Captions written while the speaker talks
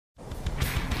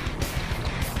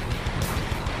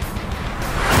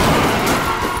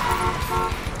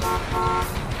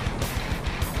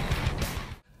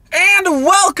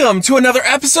welcome to another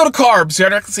episode of CarBS. Here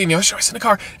at WrecklessEating, your choice in the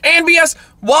car. And BS,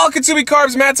 welcome to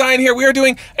CarBS. Matt Zion here. We are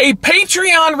doing a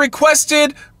Patreon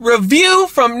requested review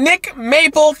from Nick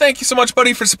Maple. Thank you so much,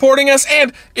 buddy, for supporting us.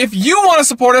 And if you want to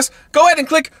support us, go ahead and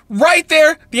click right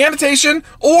there, the annotation,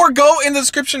 or go in the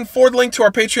description for the link to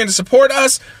our Patreon to support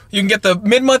us. You can get the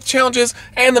mid-month challenges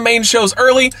and the main shows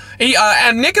early.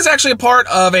 And Nick is actually a part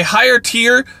of a higher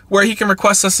tier where he can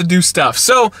request us to do stuff.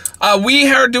 So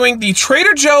we are doing the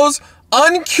Trader Joe's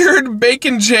Uncured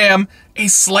Bacon Jam, a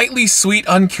slightly sweet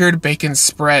uncured bacon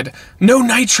spread. No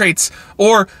nitrates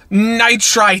or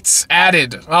nitrites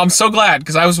added. I'm so glad,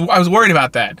 because I was worried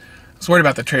about that. I was worried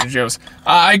about the Trader Joe's.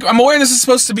 I'm aware this is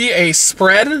supposed to be a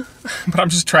spread, but I'm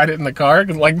just trying it in the car.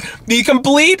 Like, the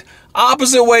complete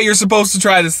opposite way you're supposed to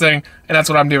try this thing, and that's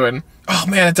what I'm doing. Oh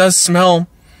man, it does smell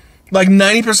like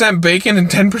 90% bacon and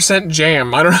 10%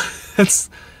 jam. I don't know. It's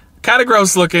kind of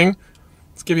gross looking.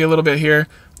 Let's give you a little bit here.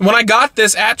 When I got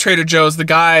this at Trader Joe's, the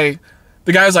guy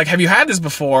was like, "Have you had this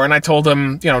before?" And I told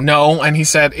him, no. And he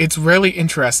said, "It's really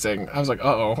interesting." I was like,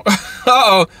 uh-oh.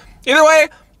 Uh-oh. Either way,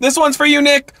 this one's for you,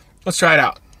 Nick. Let's try it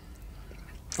out.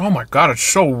 Oh my God, it's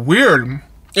so weird.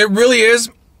 It really is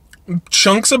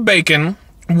chunks of bacon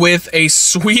with a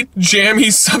sweet, jammy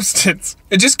substance.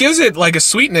 It just gives it like a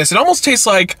sweetness. It almost tastes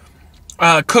like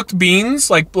cooked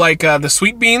beans, like the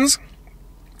sweet beans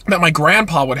that my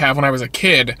grandpa would have when I was a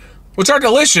kid, which are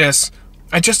delicious.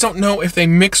 I just don't know if they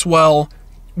mix well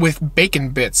with bacon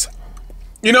bits.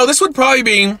 This would probably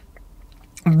be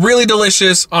really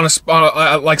delicious on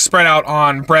like spread out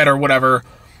on bread or whatever,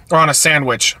 or on a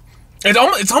sandwich.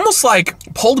 It's almost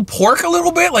like pulled pork a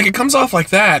little bit, like it comes off like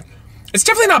that. It's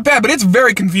definitely not bad, but it's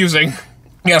very confusing.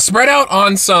 Yeah, spread out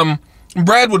on some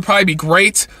bread would probably be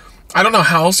great. I don't know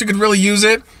how else you could really use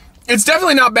it. It's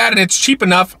definitely not bad, and it's cheap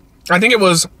enough. I think it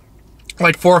was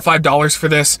like $4 or $5 for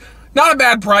this. Not a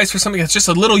bad price for something that's just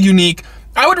a little unique.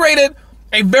 I would rate it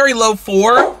a very low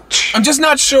 4. I'm just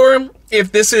not sure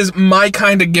if this is my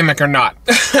kind of gimmick or not.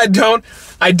 I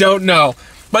don't know.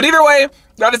 But either way,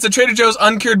 that is the Trader Joe's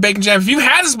Uncured Bacon Jam. If you've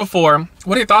had this before,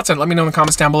 what are your thoughts on it? Let me know in the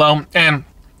comments down below. And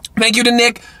thank you to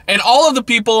Nick and all of the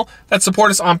people that support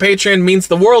us on Patreon. It means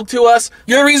the world to us.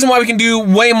 You're the reason why we can do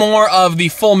way more of the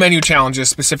full menu challenges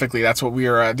specifically. That's what we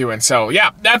are doing. So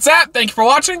yeah, that's that. Thank you for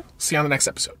watching. See you on the next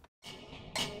episode.